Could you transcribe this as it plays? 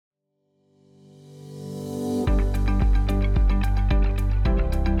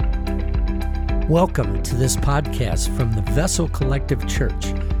Welcome to this podcast from the Vessel Collective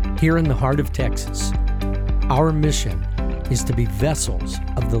Church here in the heart of Texas. Our mission is to be vessels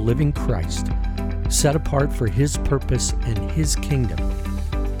of the living Christ, set apart for His purpose and His kingdom.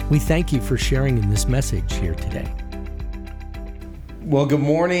 We thank you for sharing in this message here today. Well, good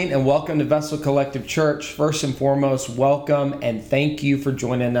morning and welcome to Vessel Collective Church. First and foremost, welcome and thank you for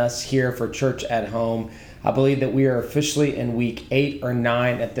joining us here for Church at Home. I believe that we are officially in week 8 or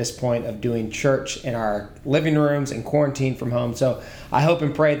 9 at this point of doing church in our living rooms and quarantine from home. So I hope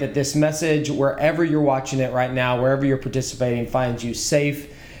and pray that this message, wherever you're watching it right now, wherever you're participating, finds you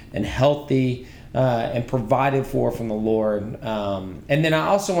safe and healthy and provided for from the Lord. And then I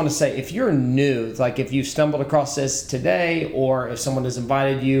also want to say, if you're new, it's like if you stumbled across this today, or if someone has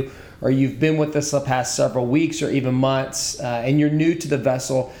invited you, or you've been with us the past several weeks or even months, and you're new to the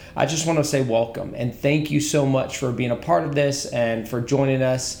Vessel, I just want to say welcome and thank you so much for being a part of this and for joining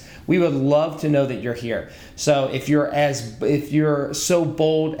us. We would love to know that you're here. So if you're so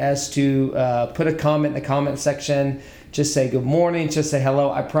bold as to put a comment in the comment section, just say good morning, just say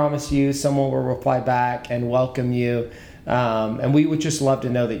hello. I promise you someone will reply back and welcome you. And we would just love to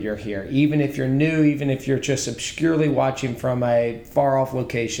know that you're here. Even if you're new, even if you're just obscurely watching from a far off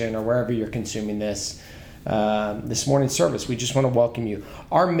location or wherever you're consuming this morning's service, we just want to welcome you.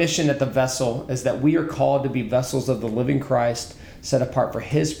 Our mission at the Vessel is that we are called to be vessels of the living Christ, set apart for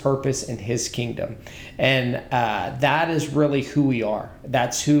His purpose and His kingdom. And that is really who we are.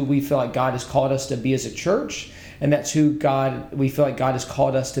 That's who we feel like God has called us to be as a church. And that's who we feel like God has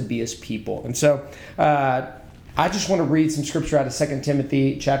called us to be as people. And so I just want to read some scripture out of 2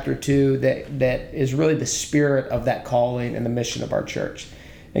 Timothy chapter 2 that is really the spirit of that calling and the mission of our church.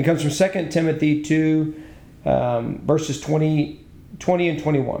 It comes from 2 Timothy 2, verses 20 and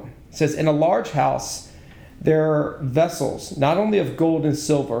 21. It says, "In a large house there are vessels, not only of gold and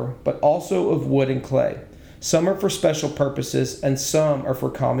silver, but also of wood and clay. Some are for special purposes, and some are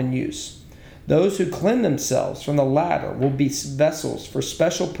for common use. Those who cleanse themselves from the latter will be vessels for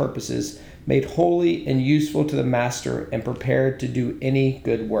special purposes, made holy and useful to the master and prepared to do any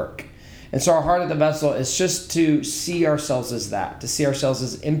good work." And so our heart of the Vessel is just to see ourselves as that, to see ourselves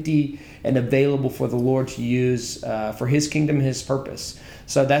as empty and available for the Lord to use for His kingdom and His purpose.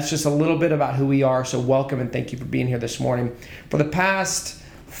 So that's just a little bit about who we are. So welcome and thank you for being here this morning. For the past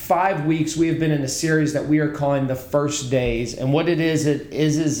 5 weeks, we have been in a series that we are calling The First Days. And what it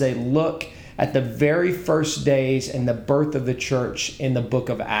is a look at the very first days and the birth of the church in the book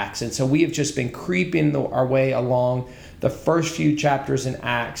of Acts. And so we have just been creeping our way along the first few chapters in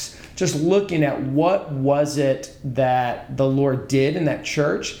Acts, just looking at what was it that the Lord did in that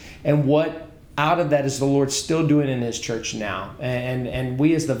church and what out of that is the Lord still doing in His church now. And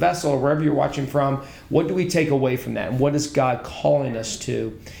we as the Vessel, wherever you're watching from, what do we take away from that? And what is God calling us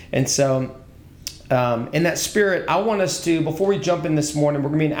to? And so in that spirit, I want us to, before we jump in this morning, we're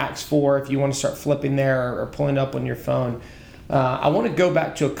going to be in Acts 4. If you want to start flipping there or pulling up on your phone, I want to go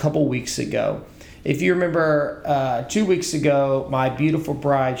back to a couple weeks ago. If you remember, 2 weeks ago, my beautiful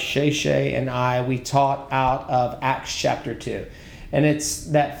bride, Shay and I, we taught out of Acts chapter 2. And it's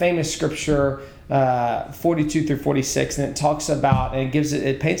that famous scripture, 42 through 46, and it talks about, and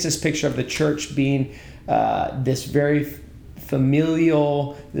it paints this picture of the church being this very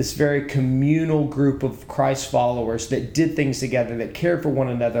familial, this very communal group of Christ followers that did things together, that cared for one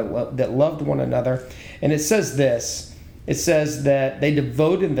another, that loved one another. And it says this, it says that they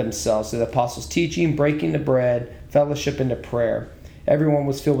devoted themselves to the apostles' teaching, breaking the bread, fellowship, and to prayer. Everyone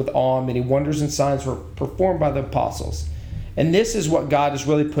was filled with awe, and many wonders and signs were performed by the apostles. And this is what God has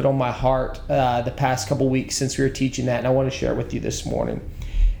really put on my heart the past couple weeks since we were teaching that, and I want to share it with you this morning.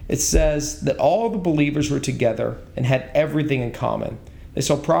 It says that all the believers were together and had everything in common. They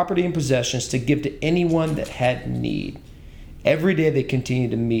sold property and possessions to give to anyone that had need. Every day they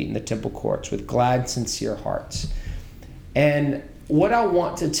continued to meet in the temple courts with glad and sincere hearts. And what I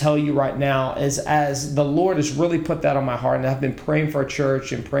want to tell you right now is, as the Lord has really put that on my heart, and I've been praying for our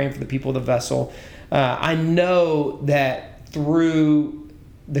church and praying for the people of the Vessel, I know that through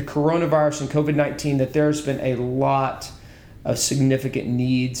the coronavirus and COVID-19 that there's been a lot of significant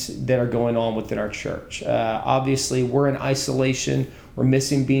needs that are going on within our church. Obviously, we're in isolation. We're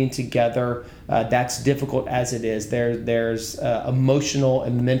missing being together. That's difficult as it is. There's emotional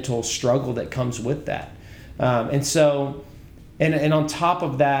and mental struggle that comes with that. And on top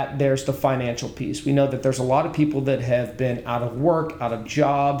of that, there's the financial piece. We know that there's a lot of people that have been out of work, out of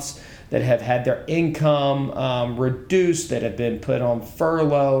jobs, that have had their income reduced, that have been put on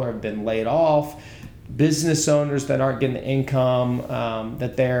furlough or have been laid off. Business owners that aren't getting the income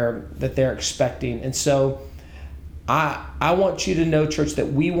that they're expecting. And so I want you to know, church,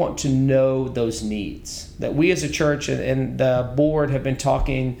 that we want to know those needs. That we as a church and the board have been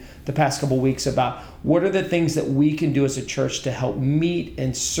talking the past couple of weeks about what are the things that we can do as a church to help meet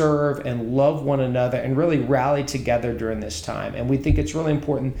and serve and love one another and really rally together during this time. And we think it's really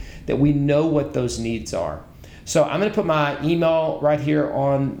important that we know what those needs are. So I'm going to put my email right here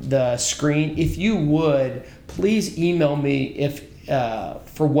on the screen. If you would, please email me if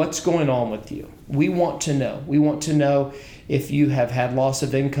for what's going on with you. We want to know. We want to know if you have had loss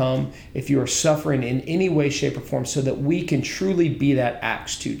of income, if you are suffering in any way, shape, or form, so that we can truly be that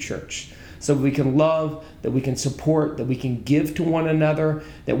Acts 2 church. So that we can love, that we can support, that we can give to one another,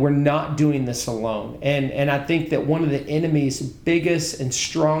 that we're not doing this alone. And I think that one of the enemy's biggest and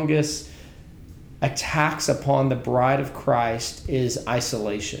strongest attacks upon the bride of Christ is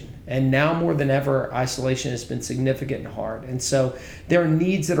isolation. And now more than ever, isolation has been significant and hard. And so there are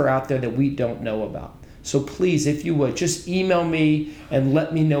needs that are out there that we don't know about. So please, if you would, just email me and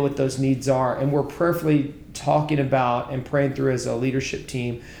let me know what those needs are. And we're prayerfully talking about and praying through as a leadership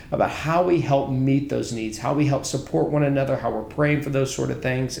team about how we help meet those needs, how we help support one another, how we're praying for those sort of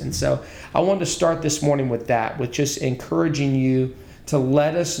things. And so I wanted to start this morning with that, with just encouraging you to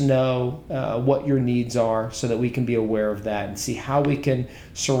let us know what your needs are so that we can be aware of that and see how we can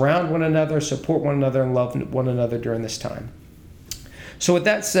surround one another, support one another, and love one another during this time. So with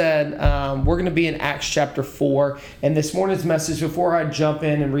that said, we're going to be in Acts chapter 4. And this morning's message, before I jump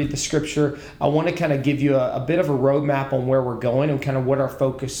in and read the scripture, I want to kind of give you a bit of a roadmap on where we're going and kind of what our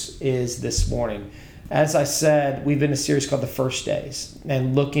focus is this morning. As I said, we've been in a series called The First Days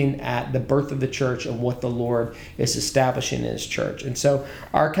and looking at the birth of the church and what the Lord is establishing in his church. And so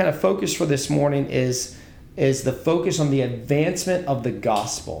our kind of focus for this morning is the focus on the advancement of the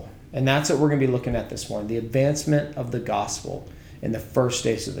gospel. And that's what we're going to be looking at this morning, the advancement of the gospel in the first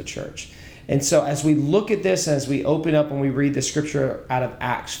days of the church. And so as we look at this, as we open up and we read the scripture out of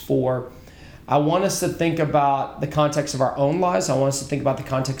Acts 4, I want us to think about the context of our own lives. I want us to think about the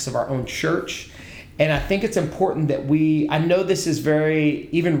context of our own church. And I think it's important that I know this is very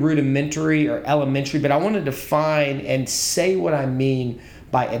even rudimentary or elementary, but I want to define and say what I mean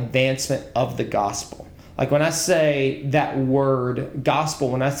by advancement of the gospel. Like when I say that word gospel,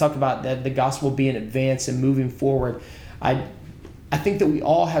 when I talk about the gospel being advanced and moving forward, I think that we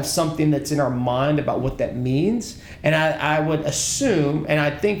all have something that's in our mind about what that means. And I would assume, and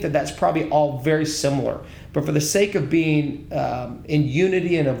I think that that's probably all very similar. But for the sake of being in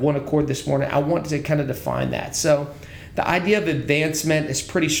unity and of one accord this morning, I want to kind of define that. So the idea of advancement is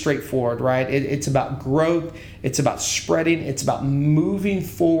pretty straightforward, right? It's about growth. It's about spreading. It's about moving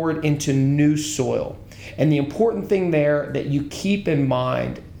forward into new soil. And the important thing there that you keep in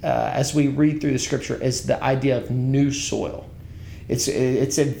mind as we read through the scripture is the idea of new soil. It's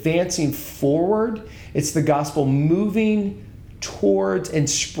advancing forward. It's the gospel moving towards and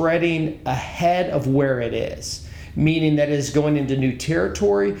spreading ahead of where it is, meaning that it is going into new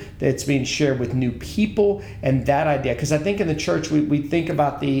territory, that it's being shared with new people, and that idea. Because I think in the church, we think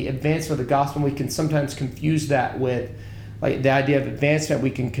about the advancement of the gospel, and we can sometimes confuse that with, like the idea of advancement,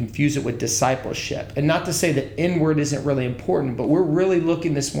 we can confuse it with discipleship. And not to say that inward isn't really important, but we're really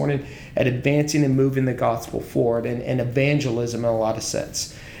looking this morning at advancing and moving the gospel forward and evangelism in a lot of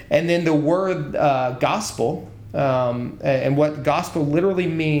sense. And then the word gospel, and what gospel literally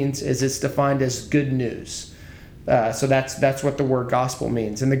means is it's defined as good news. So that's what the word gospel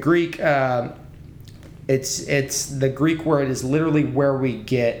means. In the Greek, it's the Greek word is literally where we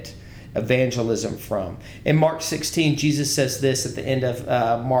get evangelism from. In Mark 16, Jesus says this at the end of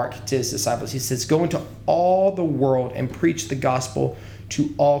Mark to his disciples. He says, "Go into all the world and preach the gospel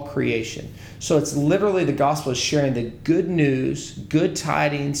to all creation." So it's literally the gospel is sharing the good news, good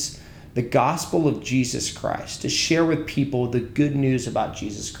tidings, the gospel of Jesus Christ, to share with people the good news about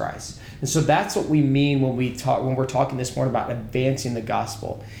Jesus Christ. And so that's what we mean when we're talking this morning about advancing the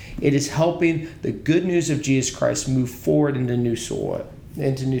gospel. It is helping the good news of Jesus Christ move forward into new soil.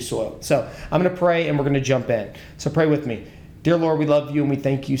 So I'm going to pray and we're going to jump in. So pray with me. Dear Lord, we love you and we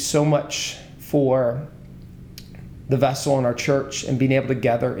thank you so much for the vessel in our church and being able to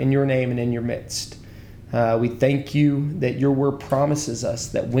gather in your name and in your midst. We thank you that your word promises us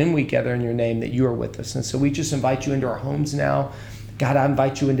that when we gather in your name that you are with us. And so we just invite you into our homes now. God, I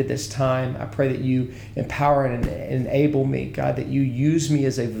invite you into this time. I pray that you empower and enable me, God, that you use me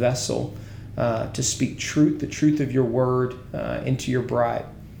as a vessel to speak truth, the truth of your word into your bride.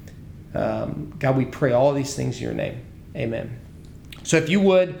 God, we pray all these things in your name. Amen. So if you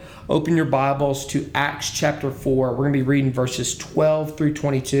would, open your Bibles to Acts chapter 4. We're going to be reading verses 12 through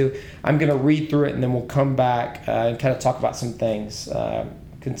 22. I'm going to read through it and then we'll come back and kind of talk about some things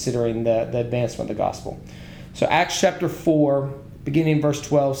considering the advancement of the gospel. So Acts chapter 4, beginning in verse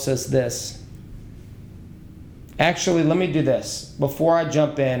 12, says this. Actually, let me do this. Before I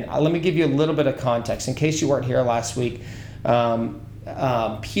jump in, let me give you a little bit of context. In case you weren't here last week,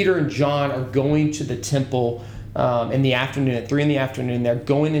 Peter and John are going to the temple in the afternoon, at 3 in the afternoon. They're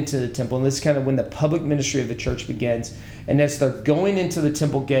going into the temple, and this is kind of when the public ministry of the church begins. And as they're going into the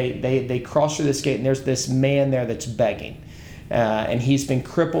temple gate, they cross through this gate, and there's this man there that's begging. And he's been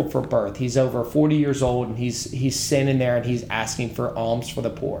crippled for birth. He's over 40 years old, and he's standing there, and he's asking for alms for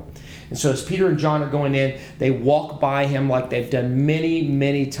the poor. And so as Peter and John are going in, they walk by him like they've done many,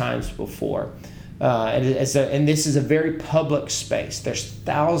 many times before. And this is a very public space. There's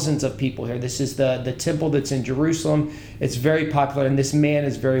thousands of people here. This is the temple that's in Jerusalem. It's very popular, and this man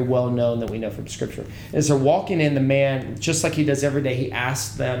is very well known that we know from Scripture. As they're walking in, the man, just like he does every day, he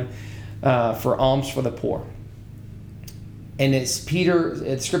asks them for alms for the poor. And the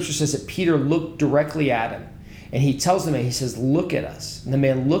Scripture says that Peter looked directly at him, and he tells the man, he says, "Look at us." And the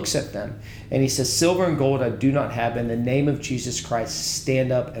man looks at them, and he says, "Silver and gold I do not have. In the name of Jesus Christ,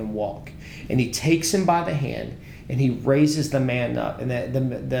 stand up and walk." And he takes him by the hand, and he raises the man up. And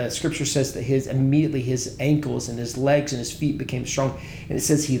the Scripture says that immediately his ankles and his legs and his feet became strong. And it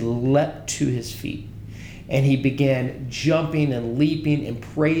says he leapt to his feet. And he began jumping and leaping and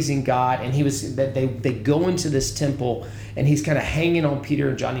praising God. And they go into this temple, and he's kind of hanging on Peter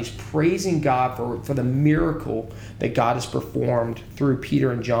and John. He's praising God for the miracle that God has performed through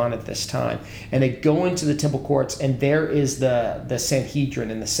Peter and John at this time. And they go into the temple courts, and there is the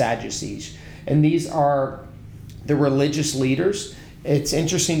Sanhedrin and the Sadducees. And these are the religious leaders. It's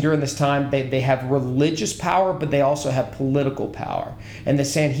interesting during this time, they have religious power, but they also have political power. And the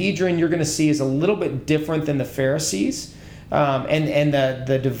Sanhedrin, you're going to see, is a little bit different than the Pharisees. And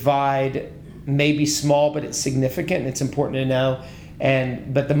the divide may be small, but it's significant, and it's important to know.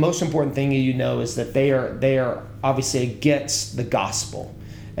 But the most important thing you know is that they are obviously against the gospel,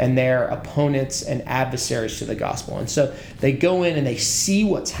 and they're opponents and adversaries to the gospel. And so they go in and they see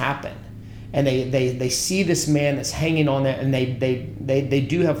what's happened. And they see this man that's hanging on there, and they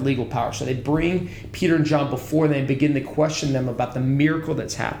do have legal power. So they bring Peter and John before them and begin to question them about the miracle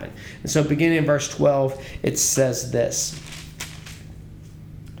that's happened. And so beginning in verse 12, it says this.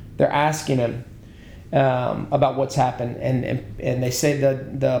 They're asking him about what's happened. And they say,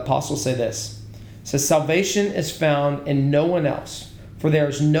 the apostles say this. It says, "Salvation is found in no one else, for there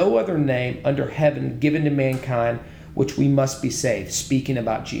is no other name under heaven given to mankind which we must be saved," speaking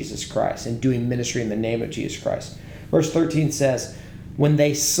about Jesus Christ and doing ministry in the name of Jesus Christ. Verse 13 says, "When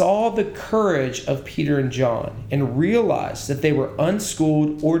they saw the courage of Peter and John and realized that they were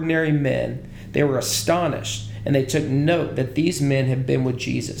unschooled, ordinary men, they were astonished, and they took note that these men had been with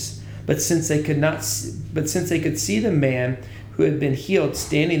Jesus. But since they could see the man who had been healed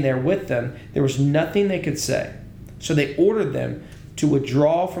standing there with them, there was nothing they could say. So they ordered them to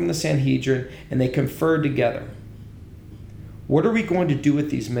withdraw from the Sanhedrin, and they conferred together. 'What are we going to do with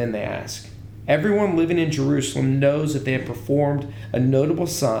these men?' they asked. 'Everyone living in Jerusalem knows that they have performed a notable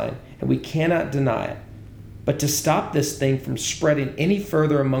sign, and we cannot deny it. But to stop this thing from spreading any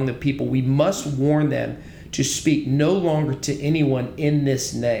further among the people, we must warn them to speak no longer to anyone in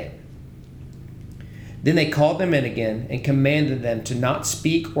this name.' Then they called them in again and commanded them to not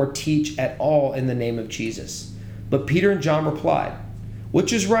speak or teach at all in the name of Jesus. But Peter and John replied,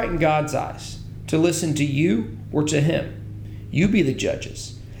 'Which is right in God's eyes, to listen to you or to him? You be the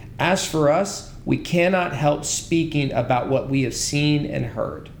judges. As for us, we cannot help speaking about what we have seen and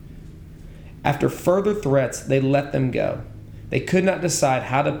heard.' After further threats, they let them go. They could not decide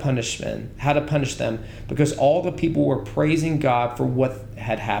how to punish them, because all the people were praising God for what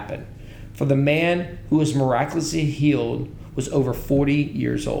had happened. For the man who was miraculously healed was over 40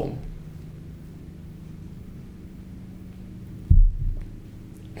 years old."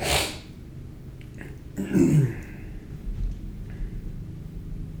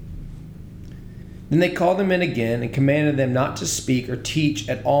 Then they called them in again and commanded them not to speak or teach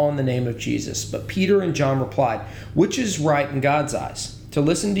at all in the name of Jesus. But Peter and John replied, "Which is right in God's eyes, to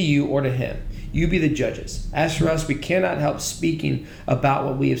listen to you or to him? You be the judges. As for us, we cannot help speaking about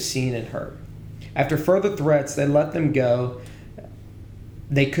what we have seen and heard." After further threats, they let them go.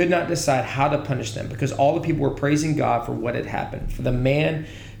 They could not decide how to punish them, because all the people were praising God for what had happened. For the man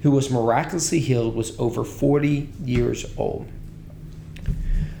who was miraculously healed was over 40 years old.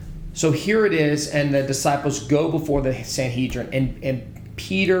 So here it is, and the disciples go before the Sanhedrin, and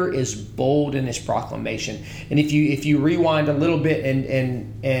Peter is bold in his proclamation. And if you rewind a little bit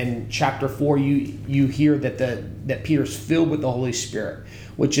in chapter 4, you hear that that Peter's filled with the Holy Spirit,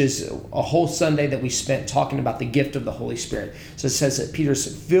 which is a whole Sunday that we spent talking about the gift of the Holy Spirit. So it says that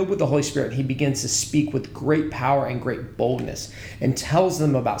Peter's filled with the Holy Spirit, and he begins to speak with great power and great boldness and tells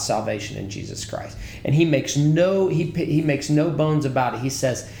them about salvation in Jesus Christ. And he makes no bones about it. He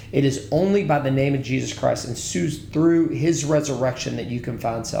says it is only by the name of Jesus Christ and through his resurrection that you can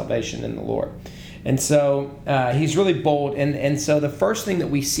find salvation in the Lord. And so he's really bold. And so the first thing that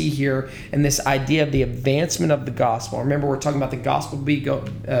we see here in this idea of the advancement of the gospel, remember we're talking about the gospel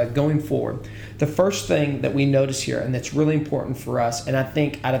going forward. The first thing that we notice here, and that's really important for us, and I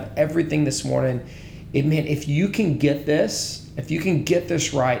think out of everything this morning, if you can get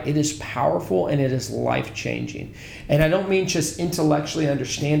this right, it is powerful and it is life-changing. And I don't mean just intellectually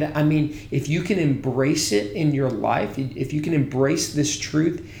understand it. I mean, if you can embrace it in your life, if you can embrace this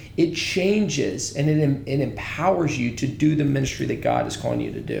truth, it changes and it empowers you to do the ministry that God is calling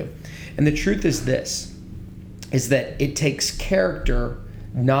you to do. And the truth is this, is that it takes character,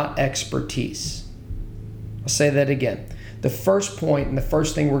 not expertise. I'll say that again. The first point and the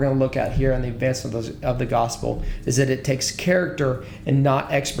first thing we're going to look at here in the advancement of the gospel is that it takes character and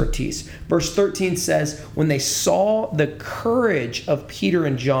not expertise. Verse 13 says, when they saw the courage of Peter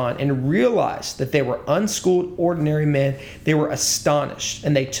and John and realized that they were unschooled, ordinary men, they were astonished,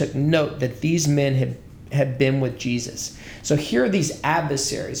 and they took note that these men had been with Jesus. So here are these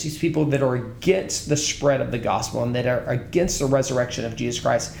adversaries, these people that are against the spread of the gospel and that are against the resurrection of Jesus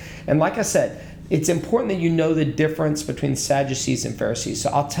Christ. And like I said, it's important that you know the difference between Sadducees and Pharisees. So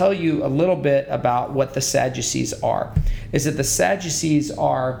I'll tell you a little bit about what the Sadducees are. Is that the Sadducees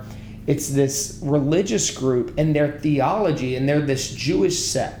it's this religious group, and their theology, and they're this Jewish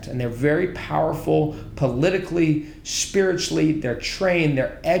sect, and they're very powerful politically, spiritually, they're trained,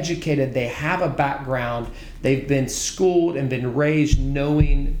 they're educated, they have a background, they've been schooled and been raised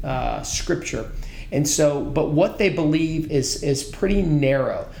knowing Scripture. And so, but what they believe is pretty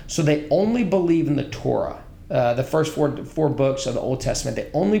narrow. So they only believe in the Torah, the first four books of the Old Testament. They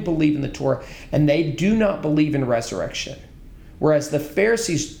only believe in the Torah, and they do not believe in resurrection. Whereas the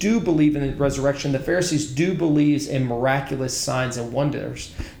Pharisees do believe in the resurrection. The Pharisees do believe in miraculous signs and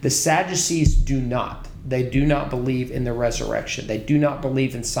wonders. The Sadducees do not. They do not believe in the resurrection. They do not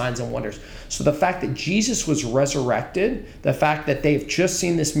believe in signs and wonders. So the fact that Jesus was resurrected, the fact that they've just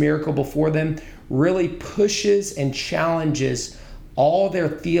seen this miracle before them, really pushes and challenges all their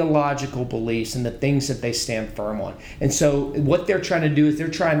theological beliefs and the things that they stand firm on. And so what they're trying to do is they're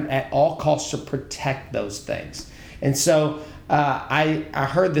trying at all costs to protect those things. And so I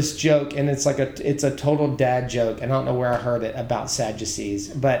heard this joke, and it's a total dad joke. And I don't know where I heard it about Sadducees,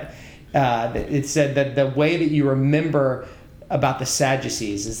 but it said that the way that you remember about the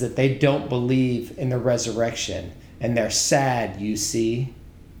Sadducees is that they don't believe in the resurrection, and they're sad, you see.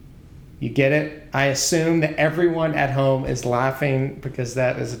 You get it? I assume that everyone at home is laughing because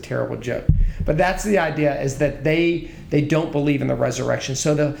that is a terrible joke. But that's the idea, is that they don't believe in the resurrection.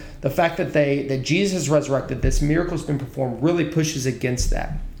 So the fact that Jesus resurrected, this miracle has been performed, really pushes against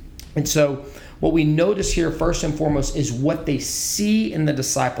that. And so what we notice here first and foremost is what they see in the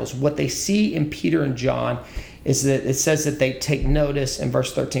disciples, what they see in Peter and John, is that it says that they take notice in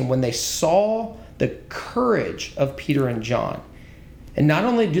verse 13 when they saw the courage of Peter and John. And not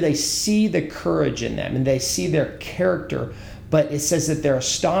only do they see the courage in them and they see their character, but it says that they're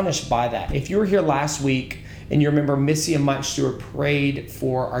astonished by that. If you were here last week and you remember Missy and Mike Stewart prayed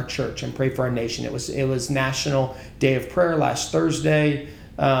for our church and prayed for our nation. It was National Day of Prayer last Thursday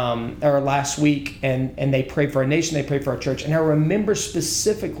or last week, and they prayed for our nation, they prayed for our church. And I remember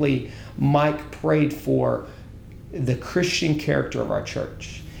specifically Mike prayed for the Christian character of our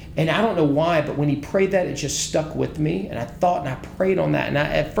church. And I don't know why, but when he prayed that, it just stuck with me. And I thought, and I prayed on that. And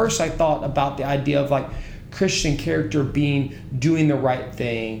at first I thought about the idea of like Christian character being doing the right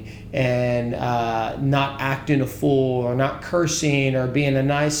thing and not acting a fool or not cursing or being a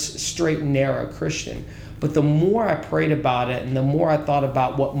nice, straight and narrow Christian. But the more I prayed about it and the more I thought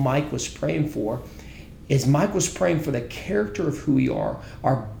about what Mike was praying for, is Mike was praying for the character of who we are,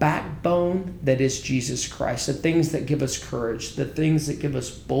 our backbone that is Jesus Christ, the things that give us courage, the things that give us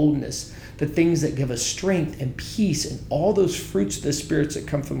boldness, the things that give us strength and peace and all those fruits of the spirits that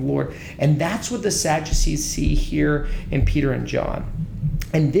come from the Lord. And that's what the Sadducees see here in Peter and John.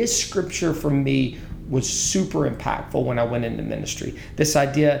 And this scripture for me was super impactful when I went into ministry. This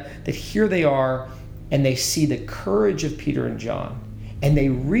idea that here they are and they see the courage of Peter and John. And they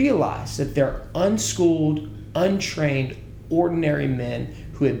realize that they're unschooled, untrained, ordinary men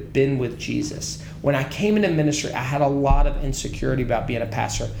who had been with Jesus. When I came into ministry, I had a lot of insecurity about being a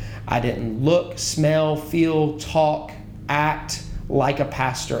pastor. I didn't look, smell, feel, talk, act like a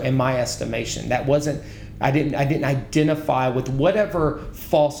pastor in my estimation. That wasn't I didn't identify with whatever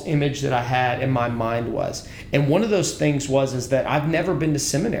false image that I had in my mind was. And one of those things is that I've never been to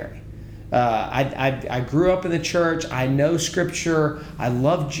seminary. I grew up in the church. I know Scripture. I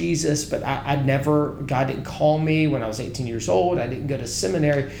love Jesus, but God didn't call me when I was 18 years old. I didn't go to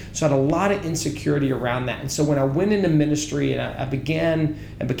seminary. So I had a lot of insecurity around that. And so when I went into ministry and I began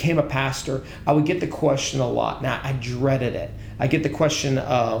and became a pastor, I would get the question a lot. Now, I dreaded it. I get the question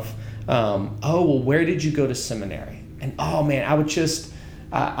of, where did you go to seminary? And oh man, I would just,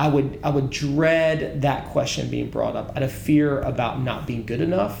 I would dread that question being brought up. I had a fear about not being good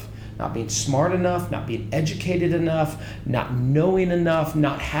enough, not being smart enough, not being educated enough, not knowing enough,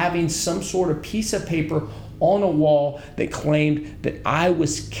 not having some sort of piece of paper on a wall that claimed that I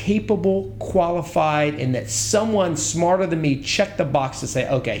was capable, qualified, and that someone smarter than me checked the box to say,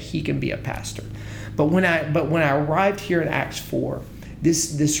 okay, he can be a pastor. But when I arrived here in Acts 4,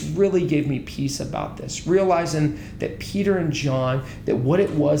 this really gave me peace about this, realizing that Peter and John, that what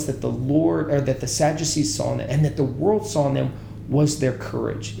it was that that the Sadducees saw in them and that the world saw in them was their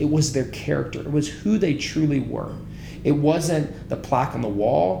courage. It was their character. It was who they truly were. It wasn't the plaque on the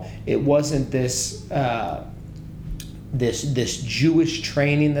wall. It wasn't this Jewish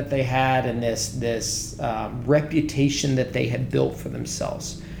training that they had and this reputation that they had built for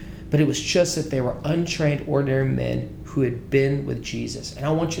themselves. But it was just that they were untrained, ordinary men who had been with Jesus. And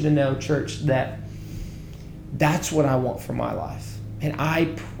I want you to know, church, that that's what I want for my life. And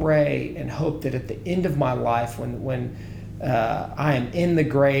I pray and hope that at the end of my life, when I am in the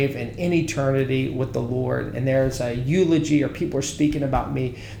grave and in eternity with the Lord, and there's a eulogy or people are speaking about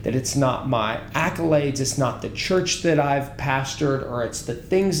me, that it's not my accolades, it's not the church that I've pastored, or it's the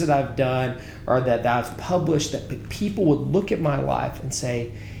things that I've done or that I've published, that people would look at my life and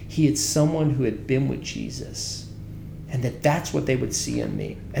say, he is someone who had been with Jesus, and that's what they would see in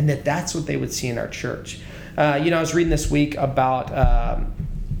me, and that's what they would see in our church. I was reading this week about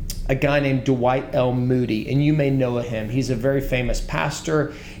a guy named Dwight L. Moody, and you may know him. He's a very famous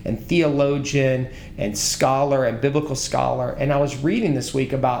pastor and theologian and scholar and biblical scholar. And I was reading this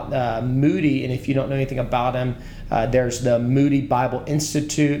week about Moody, and if you don't know anything about him, there's the Moody Bible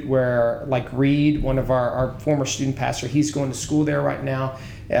Institute where, like Reed, one of our former student pastor, he's going to school there right now.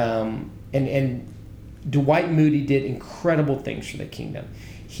 And Dwight Moody did incredible things for the kingdom.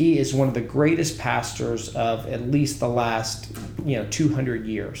 He is one of the greatest pastors of at least the last 200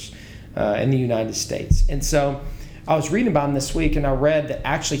 years in the United States. And so I was reading about him this week, and I read that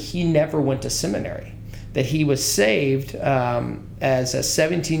actually he never went to seminary, that he was saved as a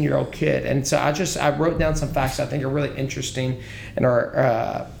 17-year-old kid. And so I wrote down some facts I think are really interesting and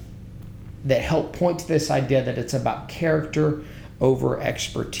are that help point to this idea that it's about character over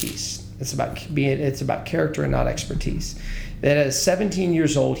expertise. It's about character and not expertise. That at 17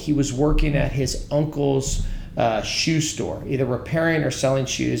 years old, he was working at his uncle's shoe store, either repairing or selling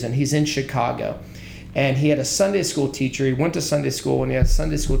shoes, and he's in Chicago. And he had a Sunday school teacher. He went to Sunday school, and he had a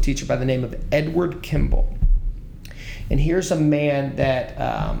Sunday school teacher by the name of Edward Kimball. And here's a man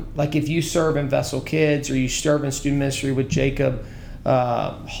that, like if you serve in Vessel Kids or you serve in student ministry with Jacob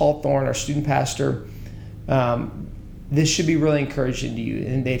Hawthorne, our student pastor, this should be really encouraging to you.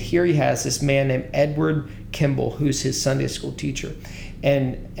 And that here he has this man named Edward Kimball, who's his Sunday school teacher.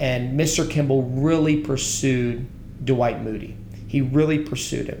 And Mr. Kimball really pursued Dwight Moody. He really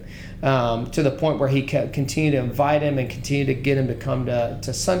pursued him to the point where he continued to invite him and continue to get him to come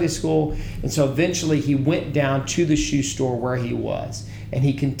to Sunday school. And so eventually he went down to the shoe store where he was. And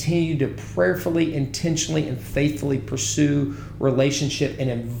he continued to prayerfully, intentionally, and faithfully pursue relationship and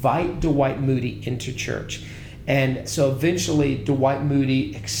invite Dwight Moody into church. And so eventually Dwight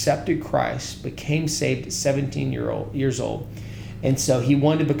Moody accepted Christ, became saved at 17 years old. And so he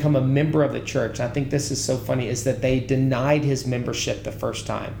wanted to become a member of the church. I think this is so funny, is that they denied his membership the first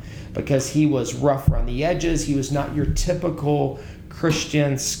time because he was rough around the edges. He was not your typical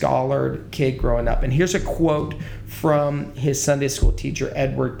Christian, scholared kid growing up. And here's a quote from his Sunday school teacher,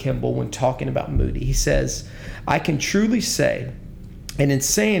 Edward Kimball, when talking about Moody. He says, "I can truly say, and in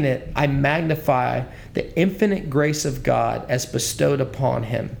saying it, I magnify the infinite grace of God as bestowed upon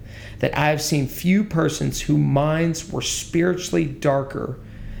him, that I have seen few persons whose minds were spiritually darker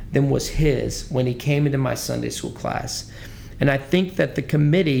than was his when he came into my Sunday school class. And I think that the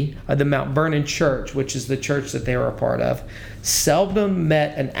committee of the Mount Vernon Church, which is the church that they were a part of, seldom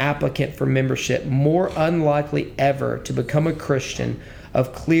met an applicant for membership more unlikely ever to become a Christian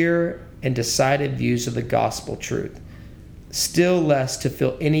of clear and decided views of the gospel truth, still less to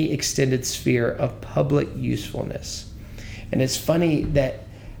fill any extended sphere of public usefulness." And it's funny that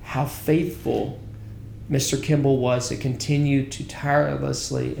how faithful Mr. Kimball was to continue to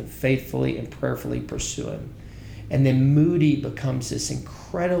tirelessly and faithfully and prayerfully pursue him. And then Moody becomes this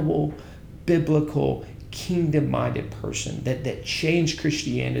incredible, biblical, kingdom-minded person that changed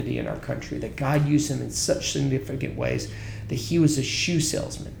Christianity in our country, that God used him in such significant ways, that he was a shoe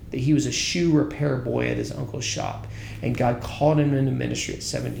salesman, that he was a shoe repair boy at his uncle's shop, and God called him into ministry at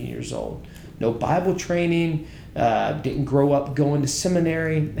 17 years old. No Bible training, didn't grow up going to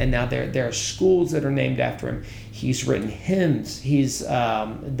seminary, and now there are schools that are named after him. He's written hymns. He's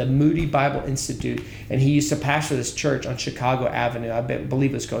the Moody Bible Institute, and he used to pastor this church on Chicago Avenue. I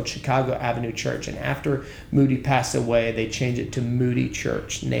believe it's called Chicago Avenue Church, and after Moody passed away, they changed it to Moody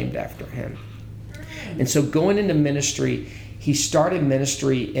Church, named after him. And so going into ministry, he started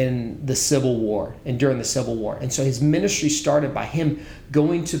ministry in the Civil War and during the Civil War. And so his ministry started by him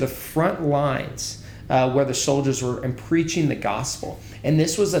going to the front lines where the soldiers were and preaching the gospel. And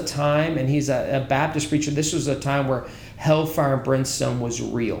this was a time, and he's a Baptist preacher, this was a time where hellfire and brimstone was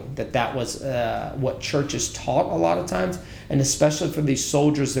real, that was what churches taught a lot of times, and especially for these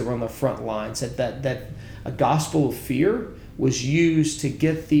soldiers that were on the front lines, that a gospel of fear was used to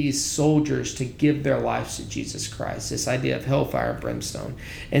get these soldiers to give their lives to Jesus Christ, this idea of hellfire and brimstone.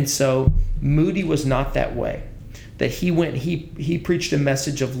 And so Moody was not that way. That he preached a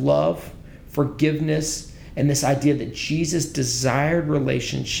message of love, forgiveness, and this idea that Jesus desired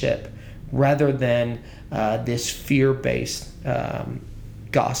relationship rather than this fear-based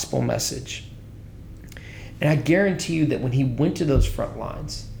gospel message. And I guarantee you that when he went to those front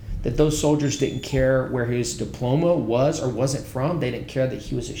lines, that those soldiers didn't care where his diploma was or wasn't from. They didn't care that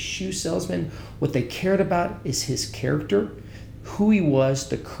he was a shoe salesman. What they cared about is his character, who he was,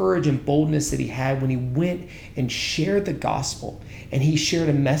 the courage and boldness that he had when he went and shared the gospel. And he shared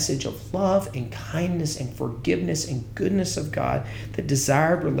a message of love and kindness and forgiveness and goodness of God that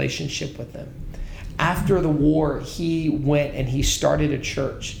desired relationship with them. After the war, he went and he started a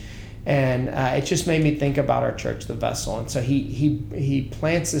church. And it just made me think about our church, the Vessel. And so he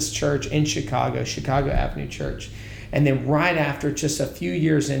plants this church in Chicago, Chicago Avenue Church. And then right after, just a few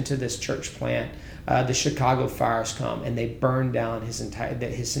years into this church plant, the Chicago fires come and they burn down his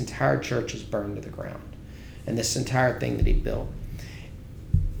entire church is burned to the ground. And this entire thing that he built.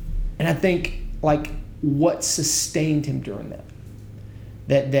 And I think, like, what sustained him during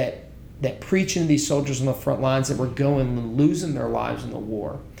that preaching to these soldiers on the front lines that were going and losing their lives in the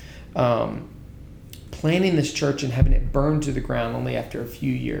war, planning this church and having it burned to the ground only after a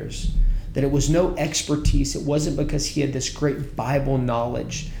few years, that it was no expertise. It wasn't because he had this great Bible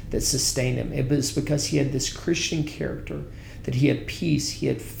knowledge that sustained him. It was because he had this Christian character, that he had peace, he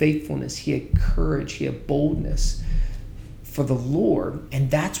had faithfulness, he had courage, he had boldness for the Lord, and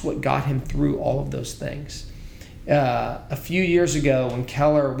that's what got him through all of those things. A few years ago, when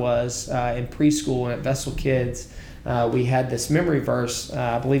Keller was in preschool and at Vessel Kids, we had this memory verse,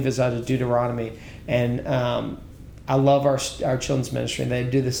 I believe it's out of Deuteronomy, and I love our children's ministry, and they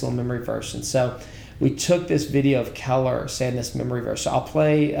do this little memory verse. And so we took this video of Keller saying this memory verse. So I'll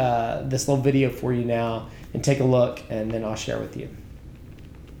play this little video for you now and take a look, and then I'll share with you.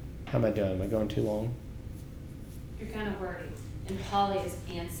 How am I doing? Am I going too long? You're kind of wordy. And Polly is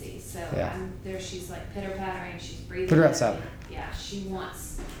antsy, so Yeah. I'm there. She's like pitter-pattering. She's breathing. Put her outside. Yeah, she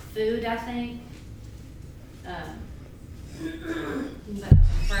wants food, I think. But I'm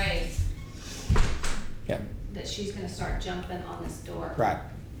afraid that she's going to start jumping on this door.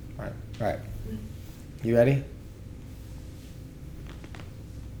 Right. You ready?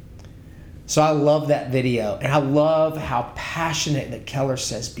 So I love that video, and I love how passionate that Keller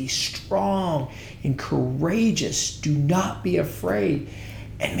says, be strong and courageous. Do not be afraid.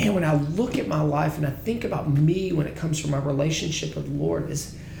 And man, when I look at my life and I think about me when it comes to my relationship with the Lord,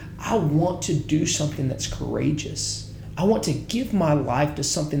 is I want to do something that's courageous. I want to give my life to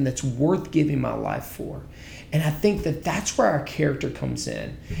something that's worth giving my life for. And I think that that's where our character comes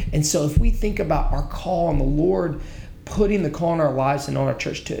in. And so if we think about our call on the Lord, putting the call in our lives and on our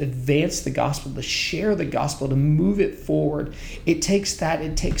church to advance the gospel, to share the gospel, to move it forward, it takes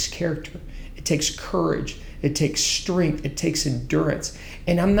character, it takes courage, it takes strength, it takes endurance.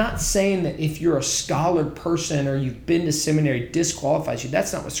 And I'm not saying that if you're a scholared person or you've been to seminary disqualifies you.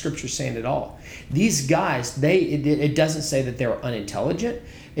 That's not what Scripture's saying at all. These guys, it doesn't say that they were unintelligent.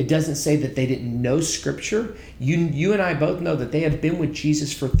 It doesn't say that they didn't know Scripture. You and I both know that they have been with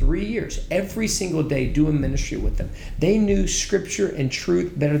Jesus for 3 years, every single day doing ministry with them. They knew Scripture and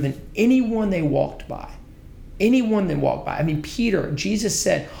truth better than anyone they walked by. Anyone that walked by. I mean, Peter, Jesus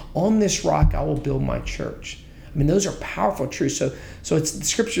said, on this rock I will build my church. I mean, those are powerful truths. So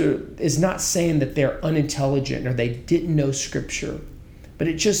Scripture is not saying that they're unintelligent or they didn't know Scripture. but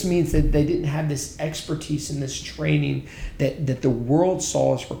it just means that they didn't have this expertise and this training that the world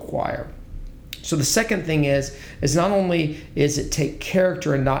saw as required. So the second thing is not only is it take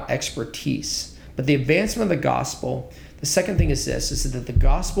character and not expertise, but the advancement of the gospel. The second thing is this, is that the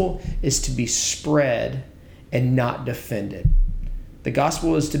gospel is to be spread and not defended. The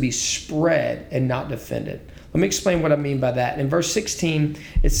gospel is to be spread and not defended. Let me explain what I mean by that. In verse 16,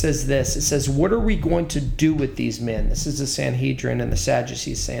 it says this. It says, what are we going to do with these men? This is the Sanhedrin and the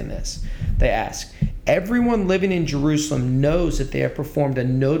Sadducees saying this. They ask, everyone living in Jerusalem knows that they have performed a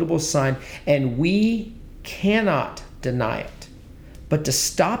notable sign, and we cannot deny it. But to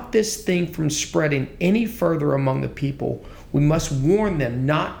stop this thing from spreading any further among the people, we must warn them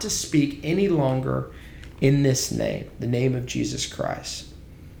not to speak any longer in this name, the name of Jesus Christ.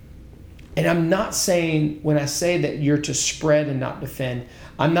 And I'm not saying, when I say that you're to spread and not defend,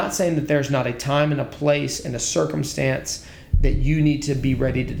 I'm not saying that there's not a time and a place and a circumstance that you need to be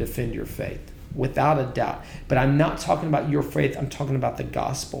ready to defend your faith, without a doubt. But I'm not talking about your faith, I'm talking about the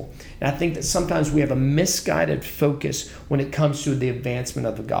gospel. And I think that sometimes we have a misguided focus when it comes to the advancement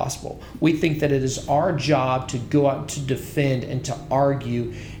of the gospel. We think that it is our job to go out to defend and to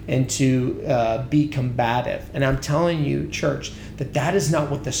argue and to be combative. And I'm telling you, church, that is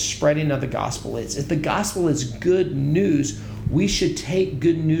not what the spreading of the gospel is. If the gospel is good news, we should take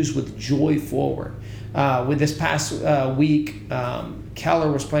good news with joy forward. With this past week,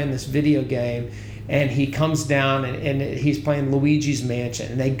 Keller was playing this video game, and he comes down and he's playing Luigi's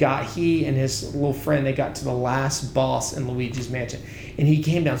Mansion. And he and his little friend, they got to the last boss in Luigi's Mansion. And he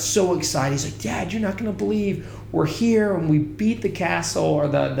came down so excited. He's like, Dad, you're not going to believe we're here and we beat the castle or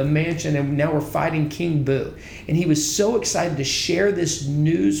the mansion, and now we're fighting King Boo. And he was so excited to share this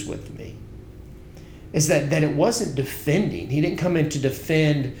news with me. Is that it wasn't defending. He didn't come in to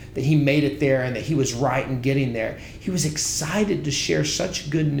defend that he made it there and that he was right in getting there. He was excited to share such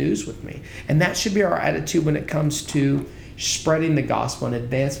good news with me. And that should be our attitude when it comes to spreading the gospel and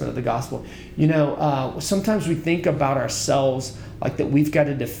advancement of the gospel. You know, sometimes we think about ourselves like that we've got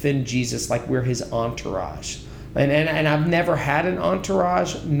to defend Jesus like we're his entourage. And I've never had an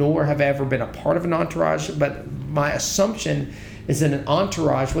entourage, nor have I ever been a part of an entourage, but my assumption is that an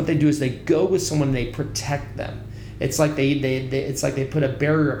entourage, what they do is they go with someone and they protect them. It's like they put a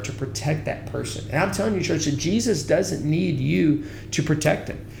barrier up to protect that person. And I'm telling you, church, that Jesus doesn't need you to protect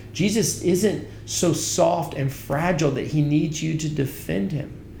him. Jesus isn't so soft and fragile that he needs you to defend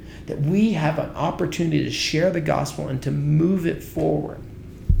him. That we have an opportunity to share the gospel and to move it forward.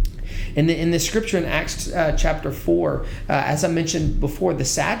 In the scripture in Acts chapter 4, as I mentioned before, the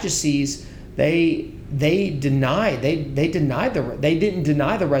Sadducees, they didn't deny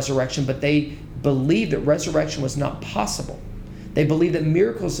the resurrection, but they believed that resurrection was not possible. They believed that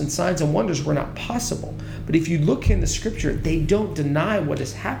miracles and signs and wonders were not possible. But if you look in the scripture, they don't deny what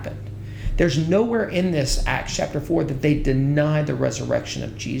has happened. There's nowhere in this Acts chapter 4 that they deny the resurrection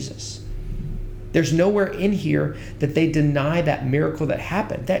of Jesus. There's nowhere in here that they deny that miracle that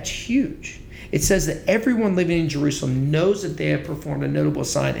happened. That's huge. It says that everyone living in Jerusalem knows that they have performed a notable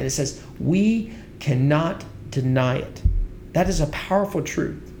sign, and it says, we cannot deny it. That is a powerful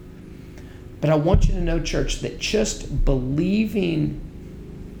truth. But I want you to know, church, that just believing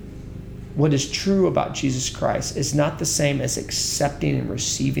what is true about Jesus Christ is not the same as accepting and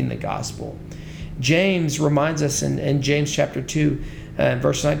receiving the gospel. James reminds us in James chapter 2,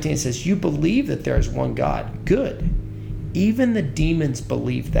 verse 19, it says, you believe that there is one God. Good. Even the demons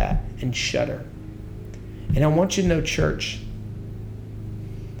believe that and shudder. And I want you to know, church,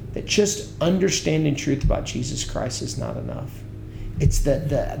 that just understanding truth about Jesus Christ is not enough. It's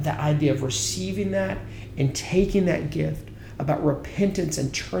the idea of receiving that and taking that gift about repentance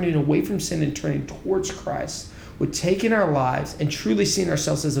and turning away from sin and turning towards Christ, with taking our lives and truly seeing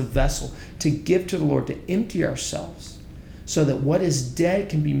ourselves as a vessel to give to the Lord, to empty ourselves so that what is dead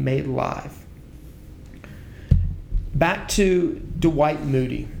can be made alive. Back to Dwight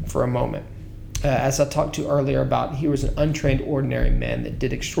Moody for a moment. As I talked to earlier about, he was an untrained, ordinary man that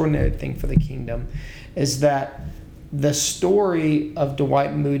did extraordinary things for the kingdom, is that the story of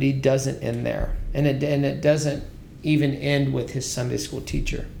Dwight Moody doesn't end there. And it doesn't even end with his Sunday school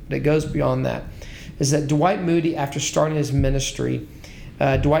teacher. But it goes beyond that. Is that Dwight Moody, after starting his ministry,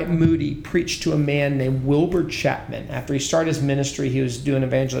 Dwight Moody preached to a man named Wilbur Chapman. After he started his ministry, he was doing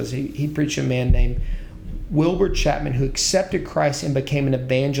evangelism. He preached to a man named Wilbur Chapman, who accepted Christ and became an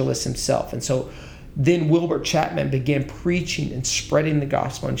evangelist himself. And so then Wilbur Chapman began preaching and spreading the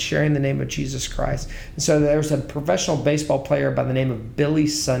gospel and sharing the name of Jesus Christ. And so there was a professional baseball player by the name of Billy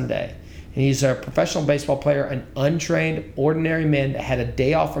Sunday. And he's a professional baseball player, an untrained, ordinary man that had a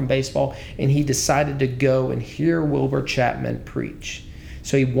day off from baseball, and he decided to go and hear Wilbur Chapman preach.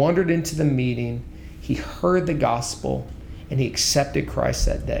 So he wandered into the meeting, he heard the gospel, and he accepted Christ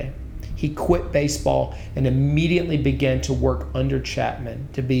that day. He quit baseball and immediately began to work under Chapman,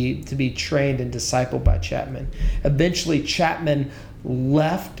 to be trained and discipled by Chapman. Eventually, Chapman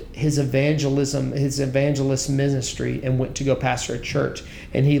left his evangelist ministry and went to go pastor a church.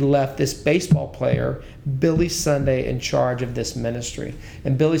 And he left this baseball player, Billy Sunday, in charge of this ministry.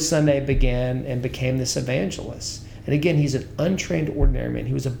 And Billy Sunday became this evangelist. And again, he's an untrained ordinary man.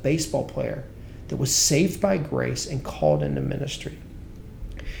 He was a baseball player that was saved by grace and called into ministry.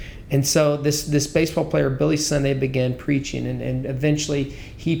 And so this baseball player, Billy Sunday, began preaching, and eventually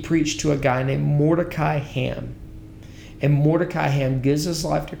he preached to a guy named Mordecai Ham. And Mordecai Ham gives his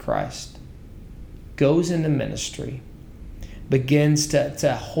life to Christ, goes into ministry, begins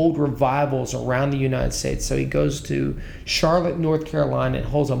to hold revivals around the United States. So he goes to Charlotte, North Carolina, and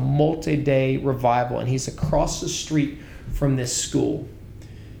holds a multi-day revival, and he's across the street from this school.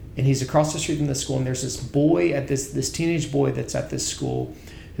 And there's this boy this teenage boy that's at this school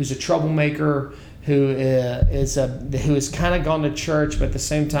who's a troublemaker, who has kind of gone to church, but at the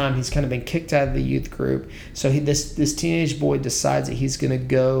same time he's kind of been kicked out of the youth group. So this teenage boy decides that he's going to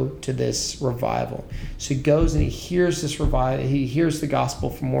go to this revival. So he goes and he hears this revival. He hears the gospel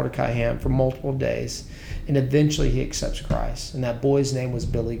from Mordecai Ham for multiple days, and eventually he accepts Christ. And that boy's name was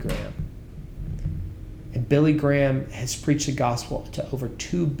Billy Graham. And Billy Graham has preached the gospel to over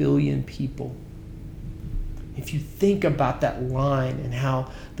 2 billion people. If you think about that line and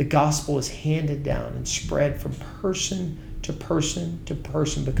how the gospel is handed down and spread from person to person to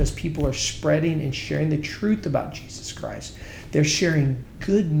person, because people are spreading and sharing the truth about Jesus Christ. They're sharing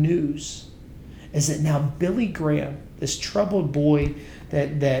good news. Is that now Billy Graham, this troubled boy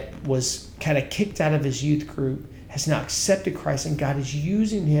that was kind of kicked out of his youth group, has now accepted Christ, and God is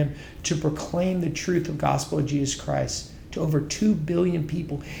using him to proclaim the truth of the gospel of Jesus Christ to over 2 billion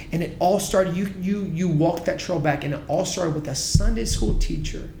people. And it all started, you walk that trail back, and it all started with a Sunday school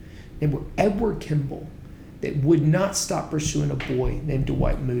teacher named Edward Kimball that would not stop pursuing a boy named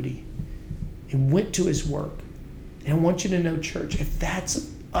Dwight Moody and went to his work. And I want you to know, church, if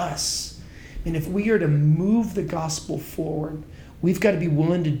that's us, and if we are to move the gospel forward, we've got to be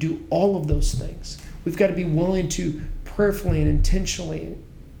willing to do all of those things. We've got to be willing to prayerfully and intentionally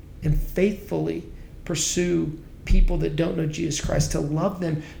and faithfully pursue people that don't know Jesus Christ, to love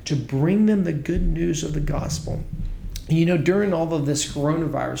them, to bring them the good news of the gospel. And during all of this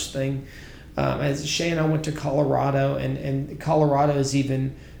coronavirus thing, as Shay and I went to Colorado, and Colorado is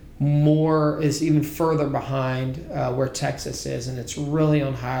even further behind where Texas is, and it's really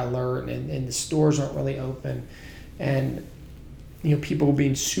on high alert, and the stores aren't really open, and people are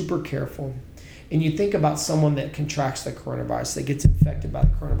being super careful. And you think about someone that contracts the coronavirus, that gets infected by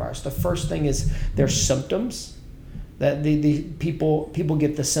the coronavirus. The first thing is their symptoms. That the people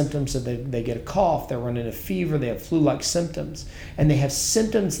get the symptoms of they get a cough, they're running a fever, they have flu-like symptoms, and they have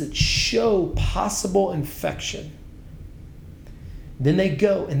symptoms that show possible infection. Then they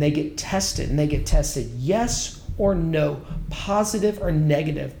go and they get tested, yes or no, positive or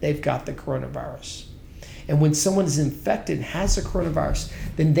negative, they've got the coronavirus. And when someone is infected and has the coronavirus,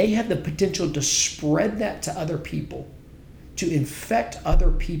 then they have the potential to spread that to other people, to infect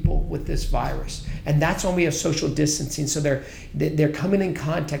other people with this virus. And that's when we have social distancing. So they're coming in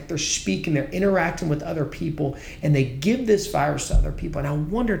contact, they're speaking, they're interacting with other people, and they give this virus to other people. And I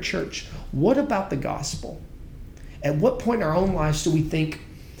wonder, church, what about the gospel? At what point in our own lives do we think,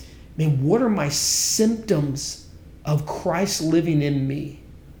 what are my symptoms of Christ living in me?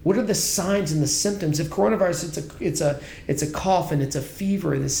 What are the signs and the symptoms? If coronavirus, it's a cough and it's a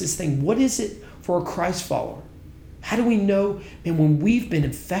fever and it's this thing, what is it for a Christ follower? How do we know when we've been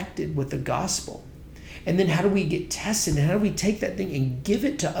infected with the gospel? And then how do we get tested? And how do we take that thing and give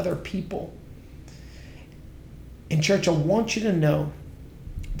it to other people? And church, I want you to know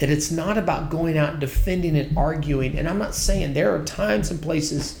that it's not about going out and defending and arguing. And I'm not saying there are times and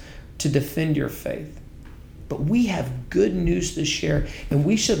places to defend your faith. But we have good news to share, and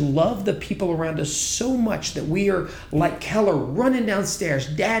we should love the people around us so much that we are like Keller running downstairs,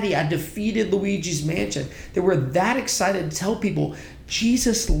 Daddy, I defeated Luigi's Mansion, that we're that excited to tell people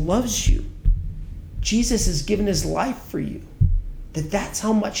Jesus loves you. Jesus has given his life for you, that's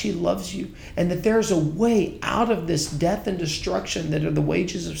how much he loves you, and that there's a way out of this death and destruction that are the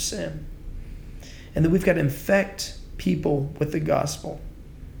wages of sin, and that we've got to infect people with the gospel.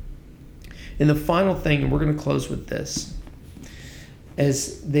 And the final thing, and we're going to close with this,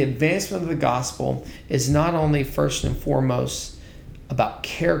 is the advancement of the gospel is not only first and foremost about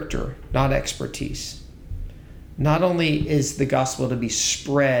character, not expertise. Not only is the gospel to be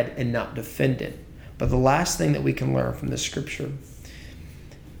spread and not defended, but the last thing that we can learn from this scripture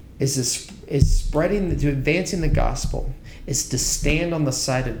is spreading, to advancing the gospel, is to stand on the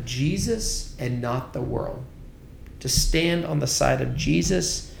side of Jesus and not the world. To stand on the side of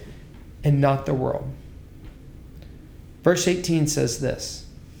Jesus and not the world. Verse 18 says this.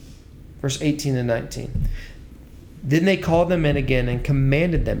 Verse 18 and 19. Then they called them in again and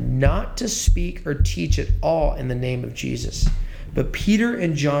commanded them not to speak or teach at all in the name of Jesus. But Peter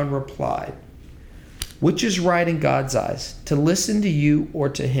and John replied, which is right in God's eyes, to listen to you or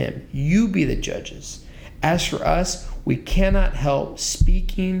to him? You be the judges. As for us, we cannot help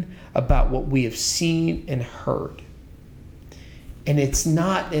speaking about what we have seen and heard. And it's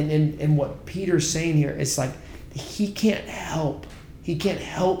not, and what Peter's saying here, it's like he can't help. He can't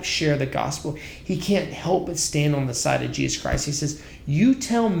help share the gospel. He can't help but stand on the side of Jesus Christ. He says, you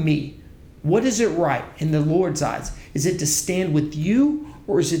tell me, what is it right in the Lord's eyes? Is it to stand with you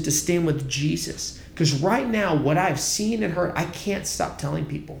or is it to stand with Jesus? Because right now, what I've seen and heard, I can't stop telling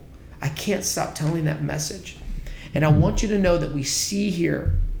people. I can't stop telling that message. And I want you to know that we see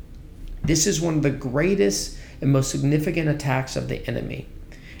here, this is one of the greatest and most significant attacks of the enemy.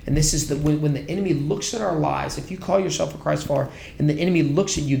 And this is when the enemy looks at our lives, if you call yourself a Christ follower and the enemy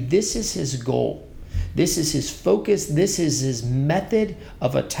looks at you, this is his goal. This is his focus. This is his method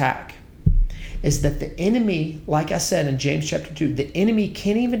of attack. Is that the enemy, like I said in James chapter 2, the enemy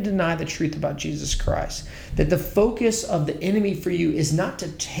can't even deny the truth about Jesus Christ. That the focus of the enemy for you is not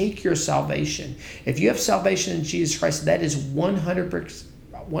to take your salvation. If you have salvation in Jesus Christ, that is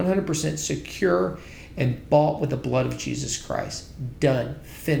 100% secure and bought with the blood of Jesus Christ. Done.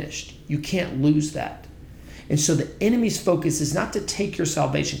 Finished. You can't lose that. And so the enemy's focus is not to take your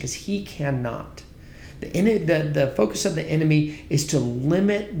salvation, because he cannot. The focus of the enemy is to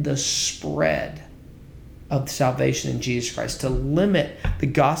limit the spread of salvation in Jesus Christ, to limit the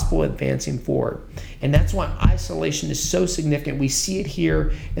gospel advancing forward. And that's why isolation is so significant. We see it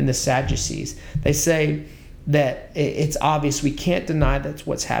here in the Sadducees. They say that it's obvious, we can't deny that's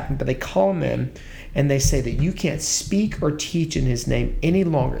what's happened, but they call him in and they say that you can't speak or teach in his name any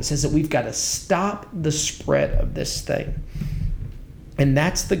longer. It says that we've got to stop the spread of this thing. And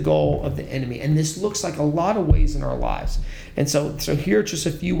that's the goal of the enemy. And this looks like a lot of ways in our lives. And so here are just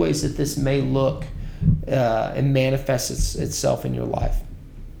a few ways that this may look and manifest itself in your life.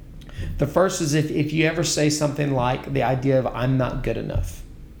 The first is if you ever say something like the idea of I'm not good enough.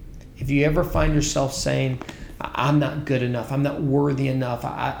 If you ever find yourself saying, I'm not good enough, I'm not worthy enough,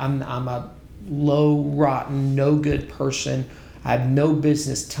 I'm a low, rotten, no good person, I have no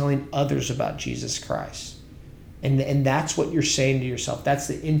business telling others about Jesus Christ. And that's what you're saying to yourself. That's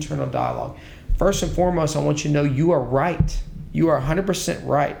the internal dialogue. First and foremost, I want you to know you are right. You are 100%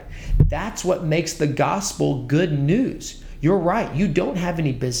 right. That's what makes the gospel good news. You're right. You don't have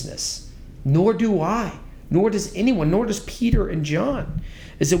any business. Nor do I. Nor does anyone. Nor does Peter and John.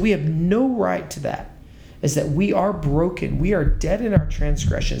 Is that we have no right to that. Is that we are broken. We are dead in our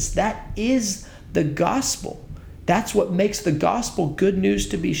transgressions. That is the gospel. That's what makes the gospel good news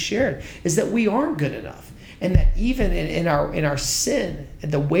to be shared. Is that we aren't good enough. And that even in our sin,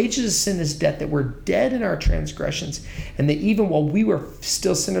 the wages of sin is death, that we're dead in our transgressions, and that even while we were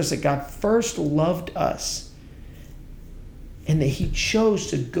still sinners, that God first loved us, and that he chose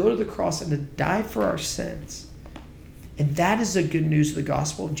to go to the cross and to die for our sins. And that is the good news of the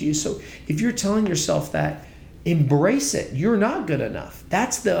gospel of Jesus. So if you're telling yourself that, embrace it. You're not good enough.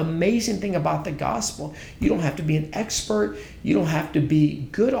 That's the amazing thing about the gospel. You don't have to be an expert. You don't have to be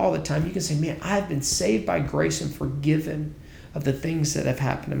good all the time. You can say, man, I've been saved by grace and forgiven of the things that have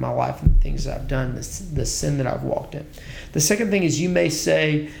happened in my life and the things that I've done, the sin that I've walked in. The second thing is you may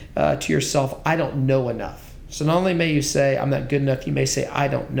say to yourself, I don't know enough. So not only may you say, I'm not good enough, you may say, I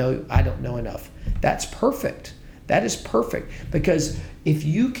don't know enough. That's perfect. That is perfect, because if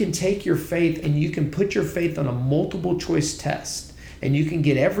you can take your faith and you can put your faith on a multiple choice test and you can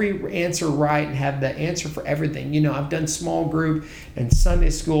get every answer right and have the answer for everything. You know, I've done small group and Sunday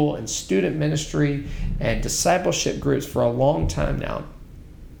school and student ministry and discipleship groups for a long time now.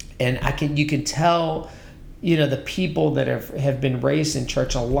 And you can tell, you know, the people that have been raised in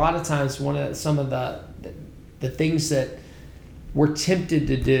church, a lot of times some of the things that we're tempted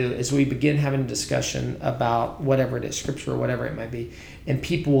to do is we begin having a discussion about whatever it is, scripture or whatever it might be, and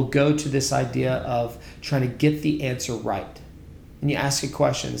people will go to this idea of trying to get the answer right. And you ask a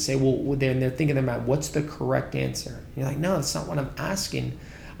question and say, well, they're thinking in their mind, what's the correct answer? And you're like, no, that's not what I'm asking.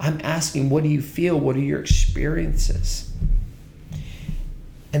 I'm asking, what do you feel? What are your experiences?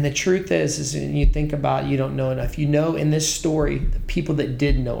 And the truth is when you think about you don't know enough, you know in this story, the people that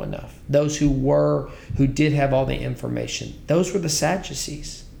did know enough, those who did have all the information, those were the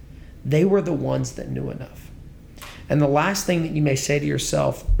Sadducees. They were the ones that knew enough. And the last thing that you may say to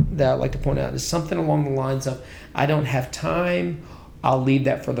yourself that I'd like to point out is something along the lines of, I don't have time, I'll leave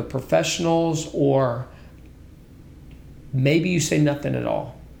that for the professionals, or maybe you say nothing at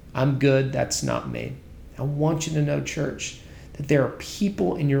all. I'm good, that's not me. I want you to know, church, that there are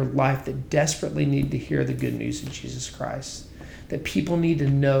people in your life that desperately need to hear the good news of Jesus Christ. That people need to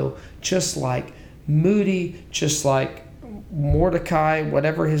know, just like Moody, just like Mordecai,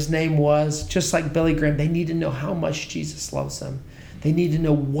 whatever his name was, just like Billy Graham, they need to know how much Jesus loves them. They need to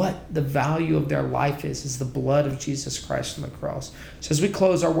know what the value of their life is the blood of Jesus Christ on the cross. So as we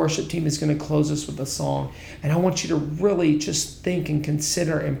close, our worship team is going to close us with a song. And I want you to really just think and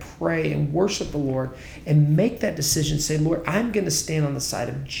consider and pray and worship the Lord and make that decision. Say, Lord, I'm going to stand on the side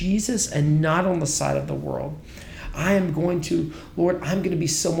of Jesus and not on the side of the world. I'm going to be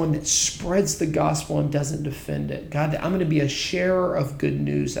someone that spreads the gospel and doesn't defend it. God, that I'm going to be a sharer of good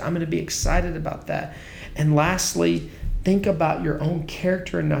news. I'm going to be excited about that. And lastly, think about your own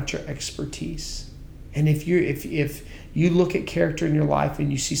character and not your expertise. And if you look at character in your life and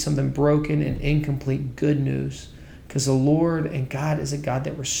you see something broken and incomplete, good news. Because the Lord and God is a God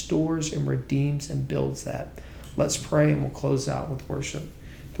that restores and redeems and builds that. Let's pray and we'll close out with worship.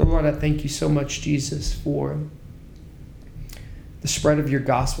 Dear Lord, I thank you so much, Jesus, for the spread of your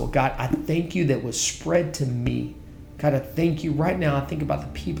gospel. God, I thank you that was spread to me. God, I thank you right now. I think about the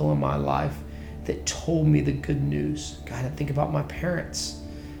people in my life that told me the good news. God, I think about my parents.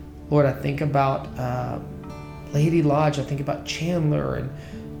 Lord, I think about Lady Lodge. I think about Chandler and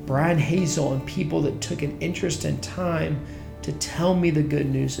Brian Hazel and people that took an interest and time to tell me the good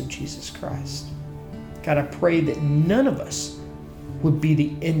news of Jesus Christ. God, I pray that none of us would be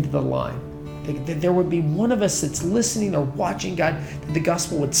the end of the line. That there would be one of us that's listening or watching, God, that the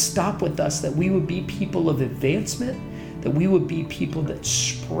gospel would stop with us, that we would be people of advancement, that we would be people that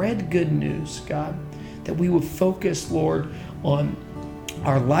spread good news, God, that we would focus, Lord, on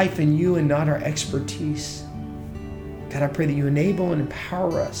our life in you and not our expertise. God, I pray that you enable and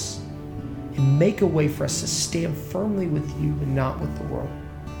empower us and make a way for us to stand firmly with you and not with the world.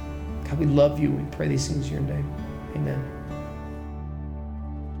 God, we love you. We pray these things in your name. Amen.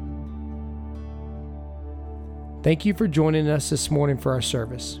 Thank you for joining us this morning for our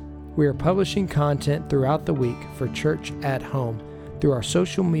service. We are publishing content throughout the week for Church at Home through our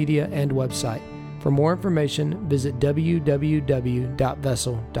social media and website. For more information, visit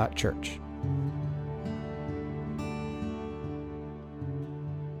www.vessel.church.